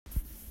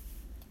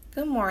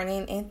Good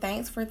morning, and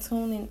thanks for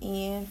tuning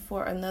in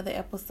for another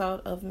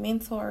episode of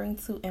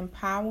Mentoring to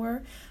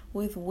Empower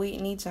with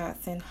Whitney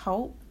Johnson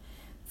Hope.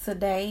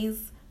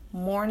 Today's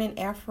morning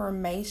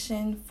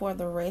affirmation for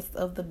the rest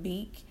of the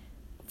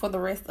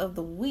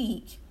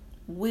week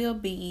will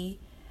be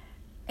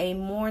a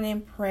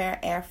morning prayer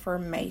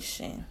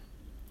affirmation.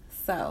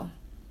 So,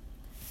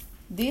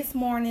 this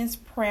morning's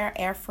prayer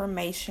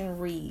affirmation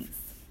reads: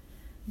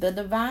 the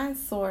divine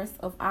source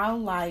of our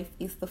life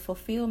is the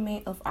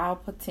fulfillment of our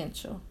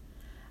potential.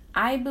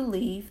 I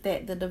believe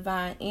that the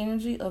divine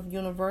energy of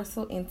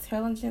universal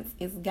intelligence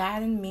is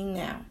guiding me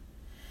now.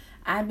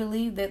 I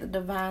believe that the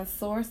divine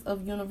source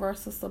of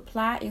universal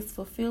supply is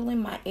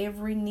fulfilling my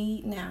every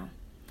need now.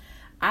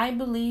 I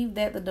believe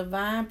that the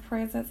divine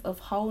presence of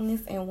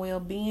wholeness and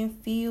well-being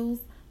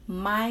fills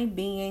my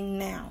being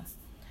now.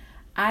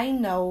 I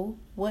know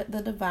what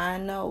the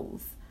divine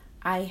knows.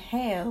 I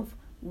have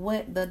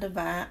what the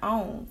divine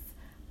owns.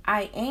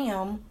 I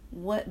am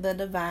what the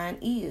divine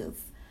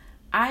is.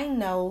 I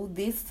know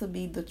this to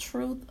be the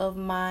truth of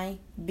my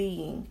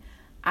being.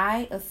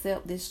 I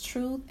accept this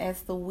truth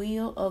as the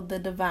will of the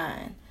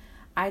divine.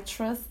 I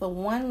trust the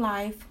one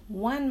life,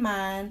 one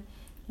mind,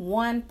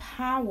 one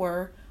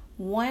power,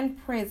 one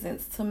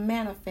presence to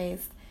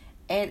manifest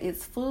at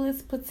its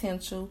fullest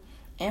potential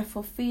and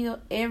fulfill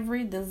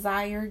every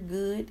desired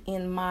good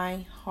in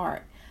my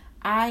heart.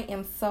 I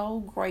am so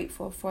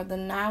grateful for the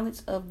knowledge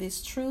of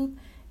this truth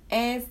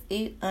as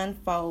it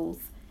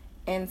unfolds,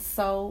 and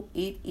so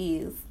it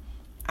is.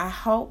 I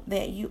hope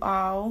that you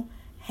all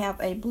have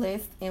a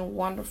blessed and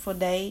wonderful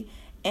day.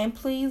 And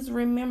please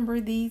remember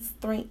these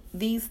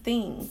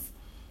things: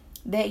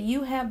 that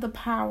you have the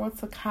power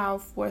to call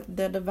forth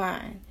the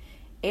divine.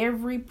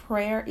 Every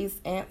prayer is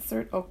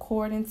answered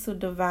according to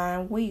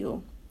divine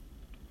will.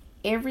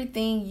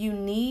 Everything you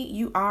need,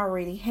 you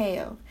already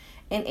have.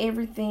 And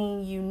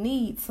everything you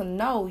need to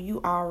know,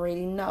 you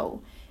already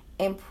know.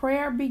 And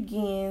prayer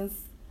brings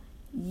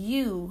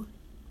you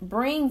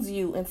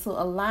into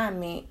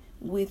alignment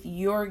with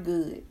your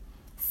good.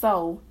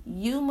 So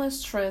you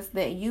must trust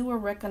that you will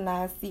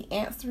recognize the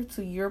answer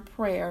to your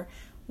prayer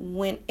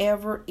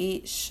whenever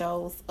it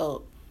shows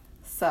up.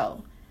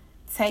 So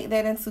take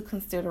that into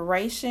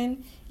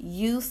consideration.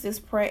 Use this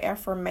prayer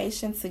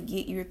affirmation to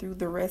get you through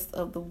the rest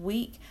of the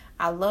week.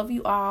 I love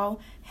you all.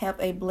 Have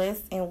a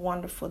blessed and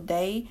wonderful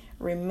day.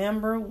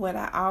 Remember what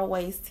I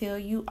always tell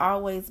you.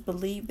 Always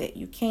believe that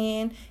you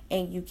can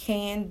and you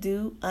can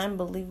do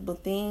unbelievable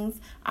things.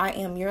 I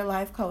am your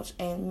life coach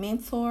and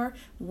mentor,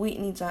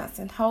 Whitney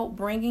Johnson Hope,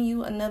 bringing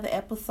you another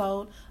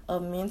episode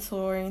of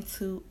Mentoring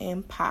to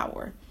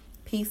Empower.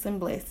 Peace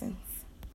and blessings.